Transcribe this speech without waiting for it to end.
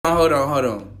hold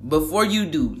on. Before you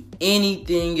do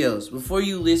anything else, before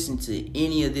you listen to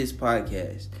any of this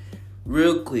podcast,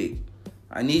 real quick,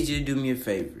 I need you to do me a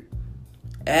favor.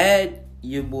 Add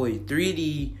your boy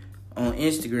 3D on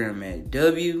Instagram at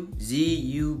WZUPN.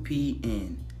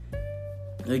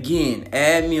 Again,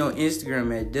 add me on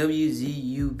Instagram at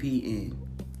WZUPN.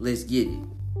 Let's get it.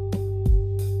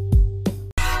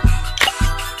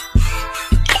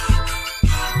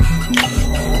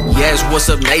 Yes, what's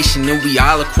up, nation? And we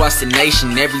all across the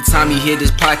nation. Every time you hear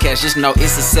this podcast, just know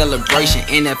it's a celebration.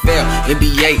 NFL,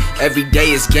 NBA, every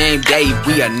day is game day.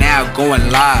 We are now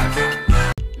going live.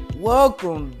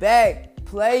 Welcome back,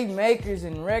 playmakers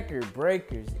and record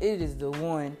breakers. It is the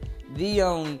one, the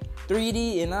only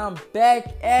 3D, and I'm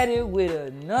back at it with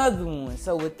another one.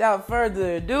 So without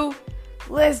further ado,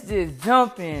 let's just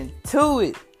jump into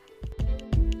it.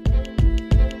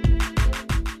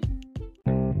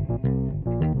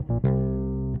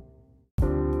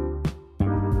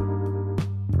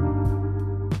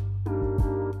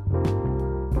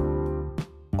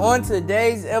 On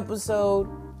today's episode,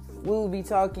 we will be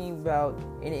talking about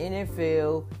in the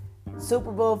NFL,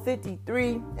 Super Bowl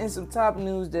 53, and some top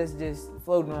news that's just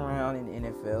floating around in the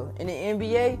NFL. In the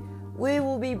NBA, we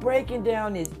will be breaking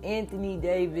down this Anthony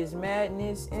Davis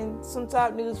madness and some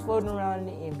top news floating around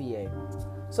in the NBA.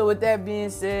 So with that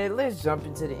being said, let's jump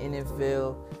into the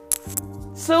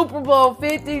NFL. Super Bowl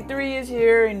 53 is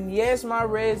here, and yes, my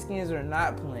Redskins are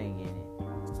not playing in it.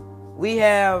 We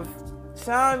have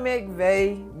Sean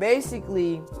McVay,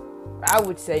 basically, I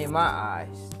would say in my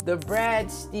eyes, the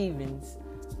Brad Stevens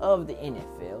of the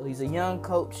NFL. He's a young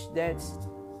coach that's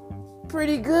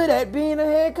pretty good at being a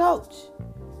head coach.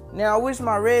 Now, I wish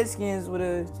my Redskins would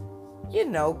have,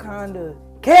 kind of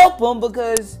helped him,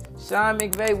 because Sean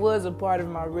McVay was a part of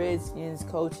my Redskins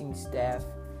coaching staff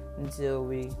until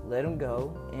we let him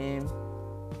go. And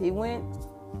he went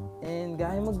and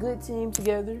got him a good team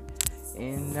together,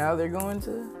 and now they're going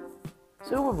to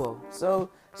Super Bowl.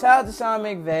 So, shout out to Sean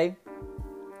McVay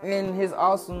and his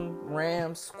awesome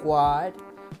Rams squad.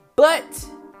 But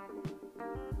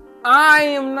I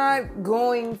am not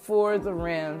going for the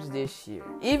Rams this year.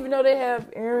 Even though they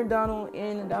have Aaron Donald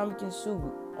and Ndamukong Suh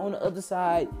on the other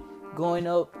side going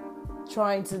up,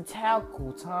 trying to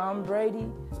tackle Tom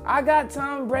Brady. I got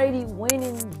Tom Brady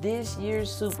winning this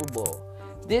year's Super Bowl.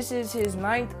 This is his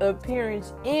 9th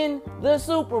appearance in the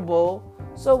Super Bowl.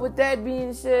 So with that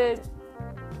being said,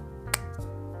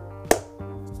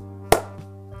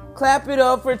 clap it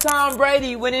up for Tom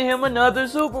Brady winning him another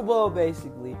Super Bowl,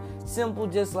 basically. Simple,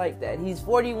 just like that. He's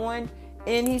 41,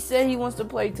 and he said he wants to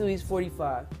play till he's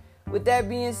 45. With that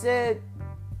being said,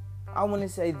 I want to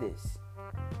say this.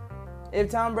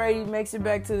 If Tom Brady makes it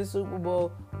back to the Super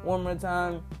Bowl one more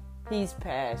time, he's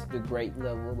past the great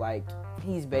level. Like,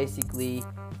 he's basically,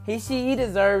 he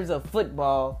deserves a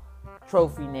football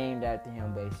trophy named after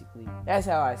him, basically. That's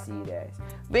how I see it as.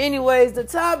 But anyways, the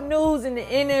top news in the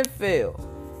NFL.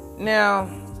 Now,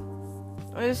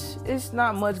 it's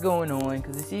not much going on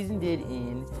because the season did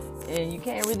end, and you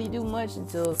can't really do much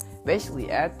until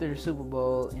basically after the Super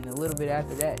Bowl and a little bit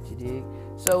after that, you dig?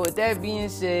 So with that being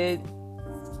said,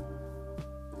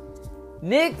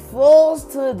 Nick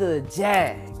Foles to the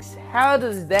Jags. How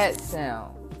does that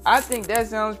sound? I think that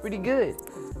sounds pretty good.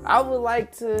 I would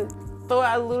like to throw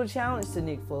out a little challenge to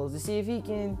Nick Foles to see if he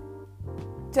can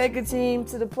take a team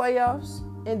to the playoffs,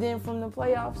 and then from the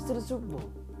playoffs to the Super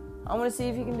Bowl. I want to see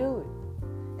if he can do it.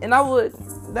 And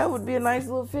that would be a nice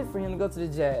little fit for him to go to the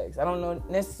Jags. I don't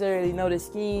necessarily know the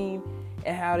scheme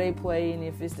and how they play and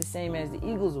if it's the same as the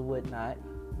Eagles or whatnot.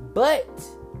 But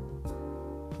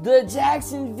the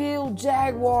Jacksonville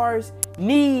Jaguars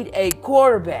need a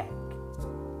quarterback.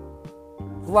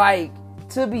 Like,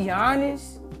 to be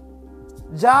honest,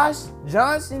 Josh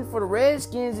Johnson for the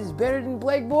Redskins is better than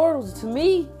Blake Bortles to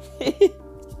me.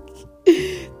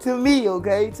 To me,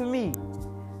 okay? To me.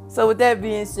 So with that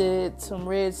being said, some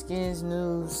Redskins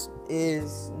news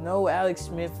is no Alex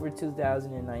Smith for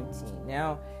 2019.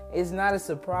 Now, it's not a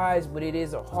surprise, but it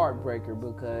is a heartbreaker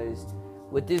because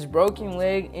with this broken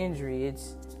leg injury,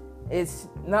 it's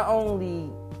not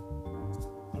only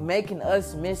making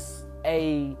us miss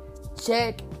a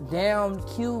check down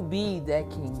QB that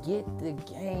can get the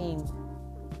game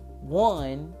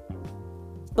won,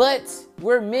 but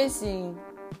we're missing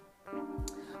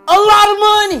a lot of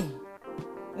money.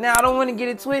 Now, I don't want to get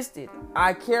it twisted.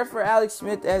 I care for Alex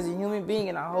Smith as a human being,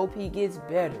 and I hope he gets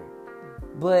better.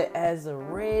 But as a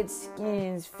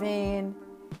Redskins fan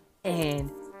and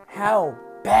how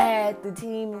bad the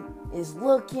team is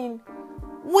looking,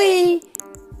 we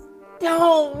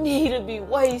don't need to be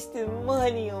wasting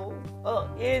money on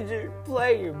an injured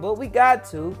player. But we got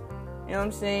to. You know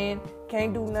what I'm saying?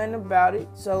 Can't do nothing about it.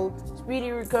 So,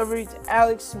 speedy recovery to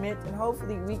Alex Smith, and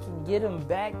hopefully we can get him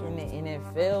back in the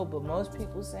NFL. But most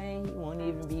people saying he won't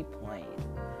even be playing.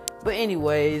 But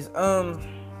anyways,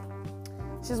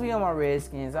 since we on my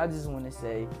Redskins, I just want to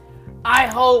say, I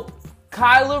hope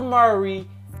Kyler Murray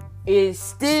is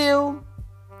still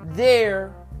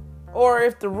there, or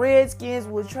if the Redskins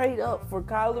will trade up for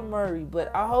Kyler Murray,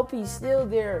 but I hope he's still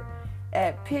there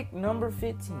at pick number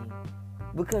 15,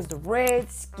 because the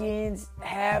Redskins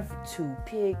have to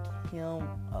pick him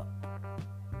up.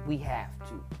 We have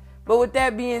to. But with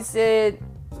that being said,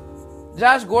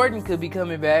 Josh Gordon could be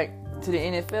coming back to the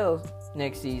NFL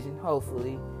next season,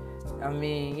 hopefully. I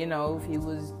mean, you know, if he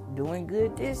was doing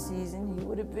good this season, he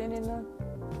would have been in the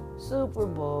Super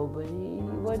Bowl, but he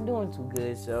wasn't doing too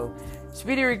good. So,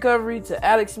 speedy recovery to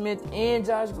Alex Smith and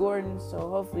Josh Gordon. So,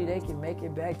 hopefully they can make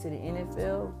it back to the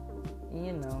NFL and,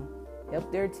 you know, help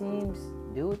their teams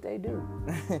do what they do.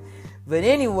 But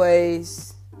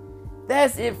anyways,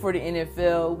 that's it for the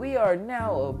NFL. We are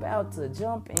now about to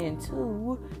jump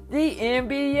into the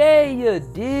NBA, you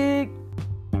dig?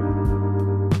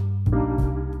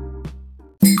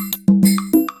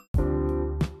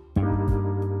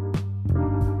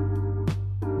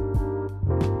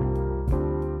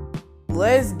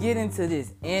 Let's get into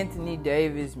this Anthony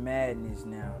Davis madness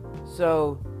now.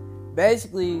 So,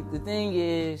 basically, the thing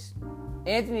is,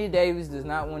 Anthony Davis does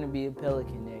not want to be a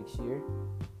Pelican next year.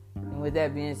 And with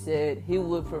that being said, he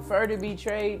would prefer to be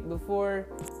traded before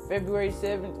February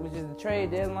 7th, which is the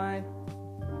trade deadline.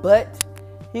 But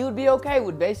he would be okay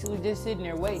with basically just sitting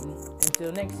there waiting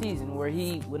until next season, where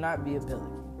he would not be a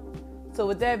Pelican. So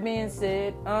with that being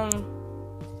said,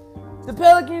 the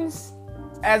Pelicans,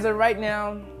 as of right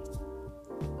now,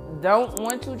 don't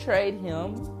want to trade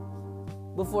him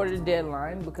before the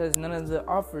deadline because none of the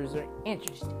offers are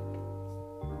interesting.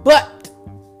 But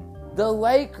the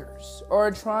Lakers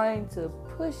are trying to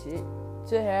push it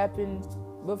to happen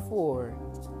before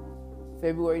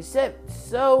February 7th.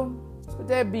 So, with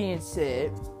that being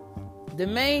said, the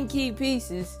main key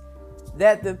pieces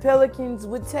that the Pelicans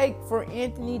would take for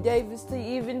Anthony Davis to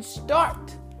even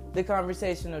start the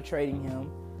conversation of trading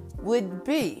him would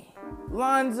be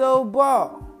Lonzo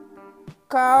Ball,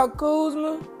 Kyle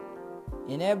Kuzma,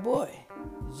 and that boy,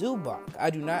 Zubac. I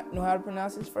do not know how to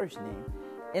pronounce his first name.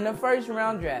 In the first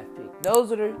round draft pick. Those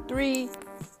are the three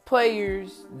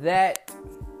players that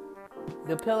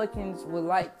the Pelicans would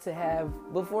like to have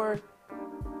before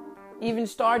even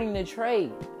starting the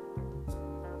trade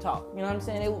talk. You know what I'm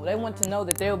saying? They want to know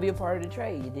that they'll be a part of the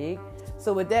trade, you dig?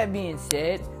 So with that being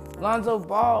said, Lonzo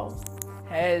Ball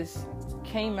has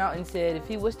came out and said if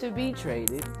he was to be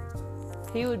traded,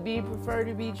 he would prefer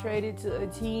to be traded to a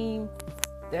team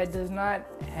that does not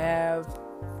have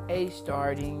a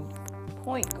starting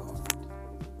point guard.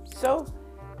 So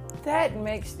that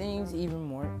makes things even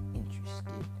more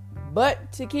interesting.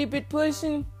 But to keep it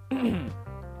pushing,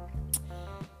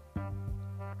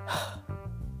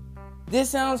 this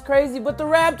sounds crazy, but the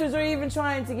Raptors are even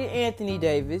trying to get Anthony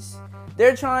Davis.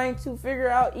 They're trying to figure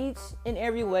out each and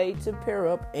every way to pair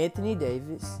up Anthony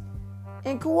Davis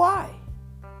and Kawhi.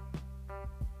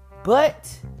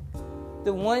 But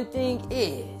the one thing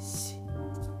is,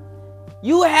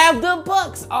 you have the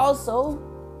Bucks also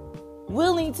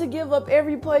willing to give up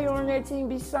every player on their team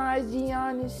besides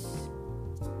Giannis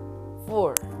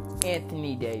for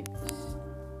Anthony Davis.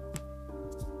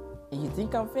 And you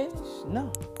think I'm finished?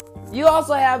 No. You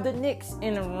also have the Knicks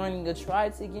in the running to try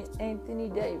to get Anthony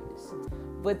Davis.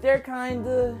 But they're kind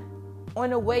of on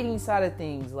the waiting side of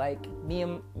things, like me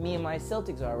and my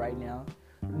Celtics are right now,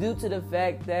 due to the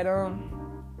fact that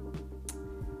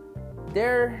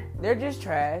they're just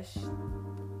trash,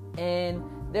 and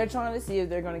they're trying to see if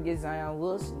they're going to get Zion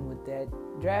Wilson with that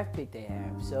draft pick they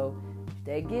have. So if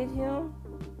they get him,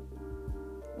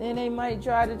 then they might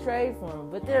try to trade for him,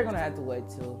 but they're going to have to wait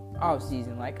till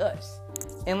offseason like us.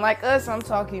 And like us, I'm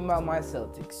talking about my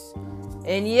Celtics.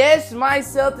 And yes, my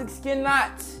Celtics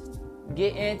cannot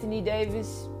get Anthony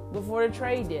Davis before the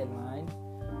trade deadline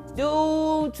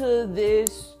due to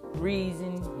this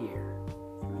reason here.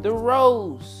 The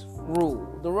Rose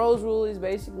Rule. The Rose Rule is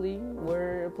basically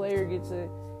where a player gets a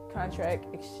contract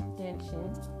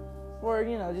extension for,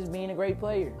 just being a great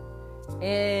player.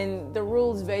 And the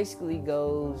rules basically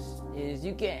goes is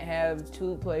you can't have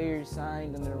two players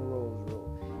signed under the Rose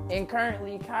Rule. And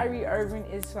currently, Kyrie Irving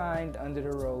is signed under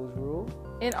the Rose Rule.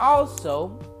 And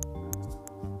also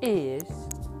is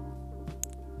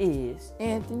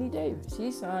Anthony Davis.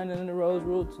 He's signed under the Rose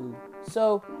Rule too.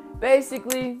 So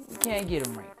basically, we can't get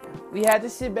him right now. We had to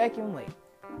sit back and wait.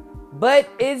 But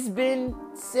it's been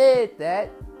said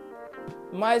that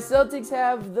My Celtics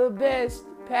have the best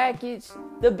package,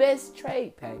 the best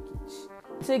trade package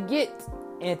to get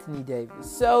Anthony Davis.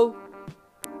 So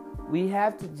we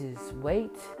have to just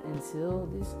wait until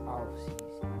this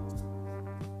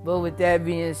offseason. But with that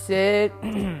being said,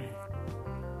 I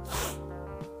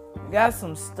got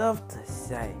some stuff to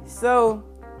say. So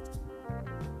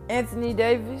Anthony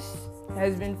Davis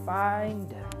has been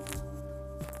fined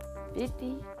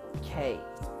 $50,000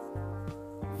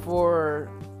 for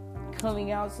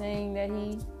coming out saying that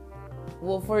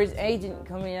for his agent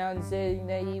coming out and saying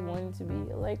that he wanted to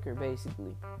be a Laker,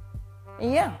 basically.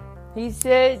 And yeah, he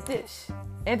said this.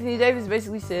 Anthony Davis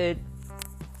basically said,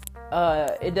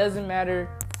 it doesn't matter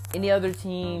any other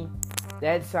team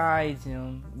that signs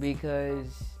him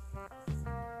because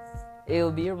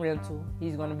it'll be a rental.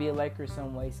 He's going to be a Laker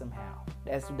some way, somehow.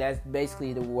 That's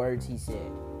basically the words he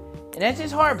said. And that's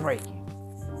just heartbreaking.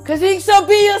 Because he should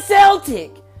be a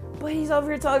Celtic. But he's over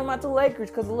here talking about the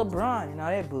Lakers because of LeBron and all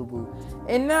that boo-boo.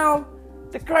 And now,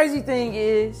 the crazy thing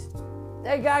is,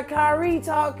 they got Kyrie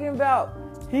talking about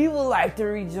he would like to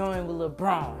rejoin with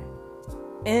LeBron.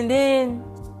 And then,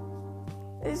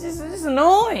 it's just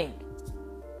annoying.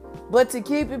 But to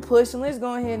keep it pushing, let's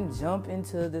go ahead and jump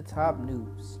into the top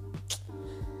news.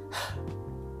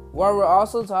 While we're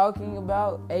also talking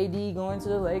about AD going to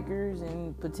the Lakers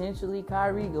and potentially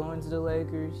Kyrie going to the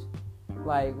Lakers.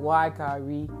 Like, why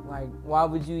Kyrie? Like, why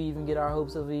would you even get our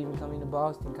hopes of even coming to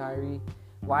Boston, Kyrie?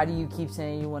 Why do you keep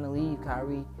saying you want to leave,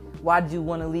 Kyrie? Why did you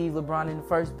want to leave LeBron in the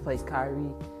first place, Kyrie?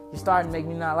 You're starting to make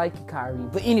me not like you, Kyrie.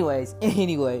 But anyways.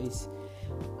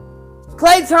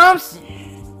 Klay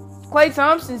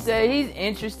Thompson said he's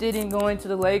interested in going to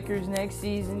the Lakers next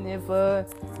season if the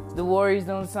Warriors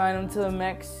don't sign him to a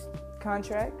max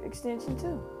contract extension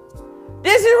too.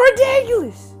 This is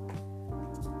ridiculous.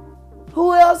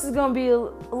 Who else is going to be a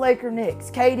Laker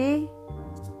next? KD?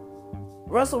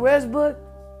 Russell Westbrook?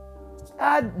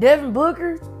 Devin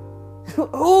Booker?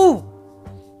 Who?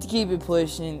 To keep it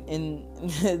pushing in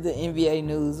the NBA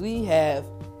news, we have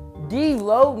D.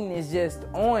 Loden is just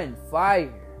on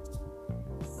fire.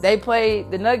 They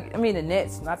played the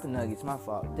Nets, not the Nuggets, my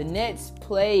fault. The Nets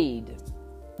played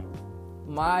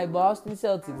my Boston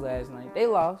Celtics last night. They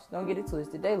lost. Don't get it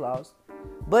twisted. They lost.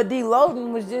 But D.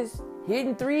 Loden was just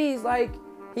hitting threes like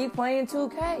he playing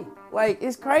 2K. Like,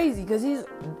 it's crazy because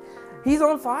he's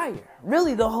on fire.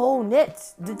 Really, the whole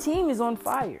Nets, the team is on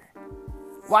fire.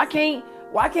 Why can't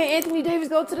Anthony Davis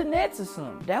go to the Nets or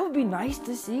something? That would be nice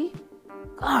to see.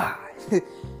 God.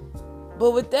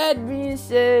 But with that being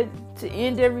said, to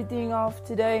end everything off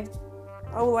today,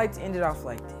 I would like to end it off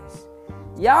like this.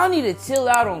 Y'all need to chill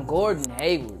out on Gordon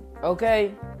Hayward,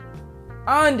 okay?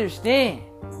 I understand.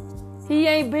 He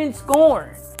ain't been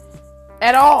scoring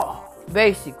at all,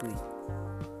 basically.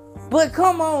 But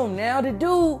come on now, the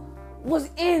dude was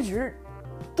injured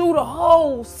through the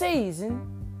whole season.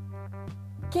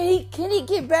 Can he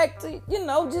get back to,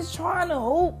 just trying to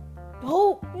hoop,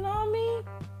 you know what I mean?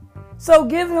 So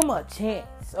give him a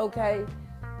chance, okay?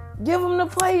 Give him the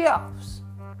playoffs.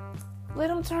 Let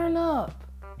him turn up.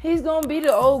 He's going to be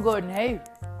the old Gordon Hayward.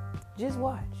 Just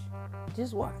watch.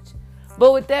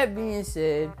 But with that being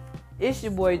said, it's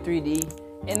your boy 3D,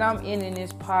 and I'm ending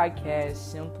this podcast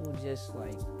simple just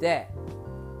like that.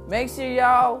 Make sure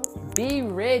y'all be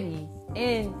ready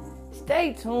and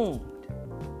stay tuned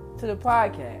to the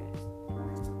podcast.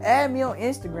 Add me on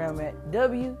Instagram at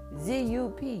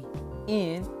WZUPN.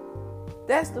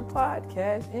 That's the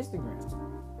podcast Instagram.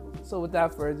 So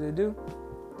without further ado,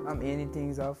 I'm ending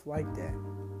things off like that.